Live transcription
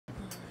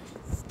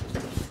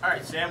All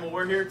right, Sam, well,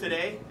 we're here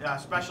today, a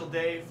special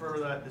day for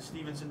the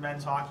Stevenson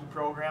men's hockey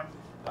program,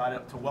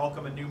 to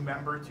welcome a new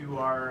member to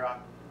our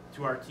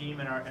team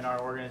and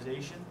our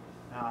organization.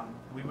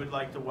 We would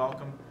like to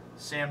welcome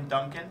Sam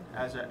Duncan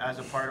as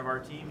a part of our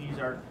team.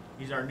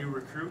 He's our new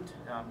recruit.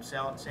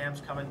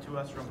 Sam's coming to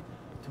us from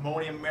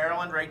Timonium,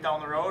 Maryland, right down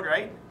the road,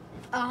 right?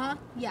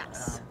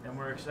 Yes. And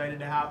we're excited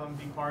to have him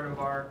be part of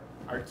our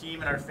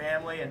team and our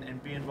family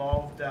and be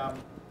involved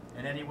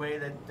in any way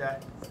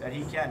that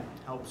he can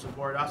help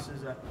support us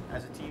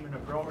as a team in the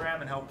program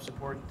and help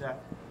support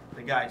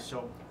the guys.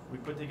 So we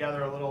put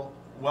together a little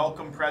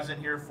welcome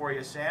present here for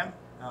you, Sam,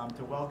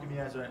 to welcome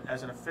you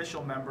as an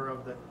official member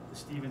of the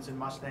Stevenson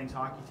Mustangs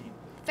hockey team.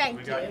 Thank you.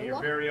 We got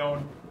your very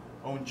own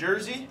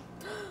jersey.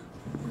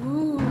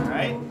 Ooh. All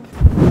right.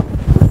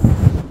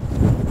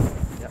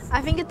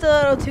 I think it's a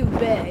little too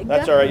big.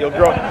 That's all right. You're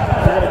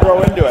gonna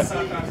grow into it.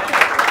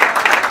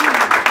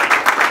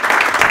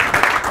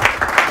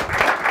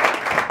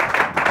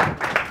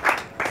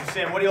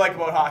 Sam, what do you like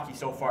about hockey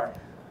so far?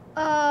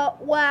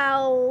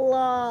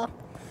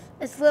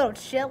 It's a little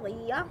chilly.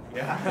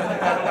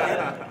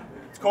 Yeah.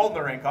 It's cold in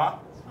the rink, huh?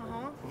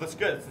 Well, that's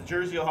good. The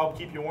jersey will help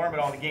keep you warm at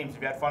all the games.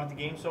 Have you had fun at the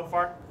games so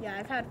far? Yeah,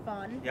 I've had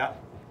fun. Yeah.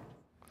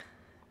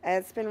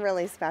 It's been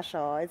really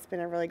special. It's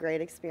been a really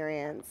great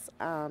experience.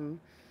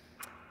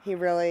 He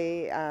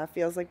really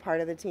feels like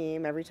part of the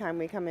team. Every time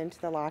we come into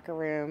the locker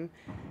room,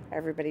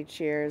 everybody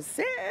cheers,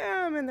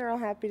 Sam, and they're all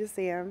happy to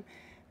see him.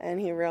 And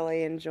he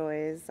really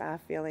enjoys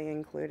feeling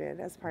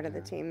included as part of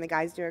the team. The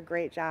guys do a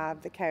great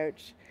job, the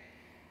coach,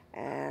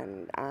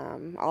 and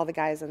all the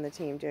guys on the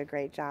team do a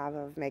great job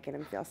of making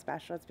him feel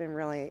special. It's been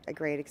really a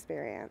great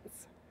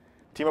experience.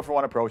 Team Up for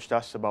One approached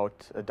us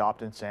about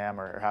adopting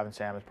Sam or having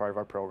Sam as part of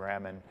our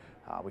program, and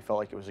we felt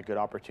like it was a good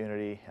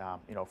opportunity,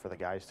 for the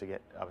guys to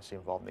get obviously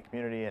involved in the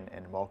community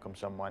and welcome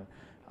someone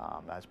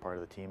as part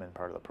of the team and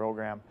part of the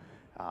program.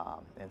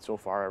 And so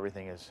far,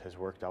 everything has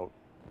worked out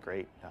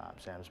great.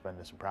 Sam's been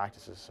to some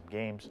practices, some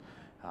games,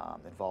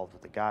 involved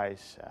with the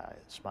guys,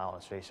 smile on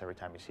his face every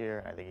time he's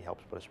here. I think he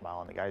helps put a smile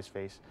on the guy's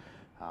face.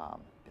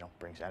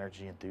 Brings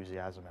energy,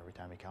 enthusiasm every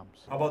time he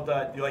comes. How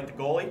about do you like the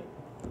goalie?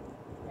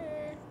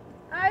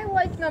 I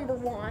like number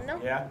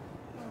 1. Yeah.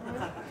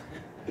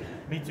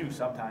 Me too,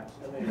 sometimes.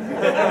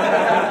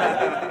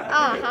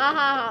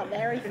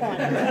 Very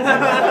funny.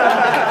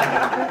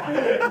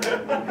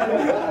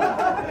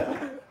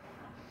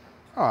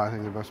 Oh, I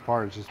think the best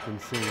part has just been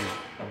seeing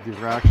the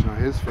reaction on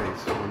his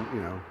face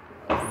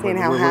when,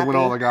 when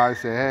all the guys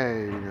say,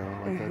 hey,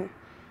 like that.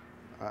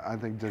 I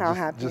think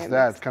just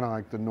that, it's kind of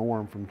like the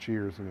norm from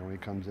Cheers, when he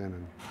comes in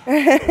and,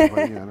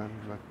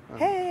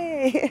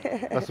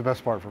 hey! That's the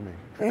best part for me.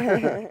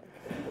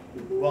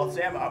 Well,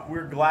 Sam,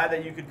 we're glad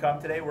that you could come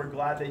today. We're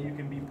glad that you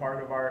can be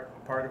part of our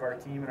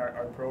team and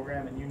our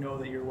program, and you know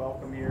that you're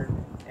welcome here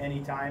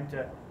anytime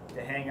to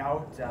hang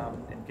out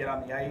and get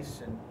on the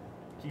ice and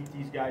keep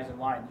these guys in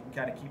line. You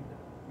can kind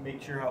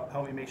of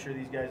help me make sure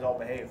these guys all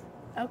behave.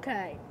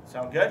 Okay.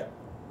 Sound good?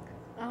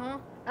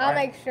 I'll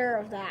make sure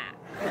of that.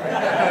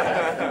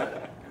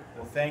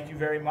 Well, thank you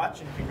very much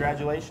and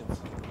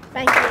congratulations.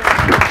 Thank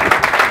you.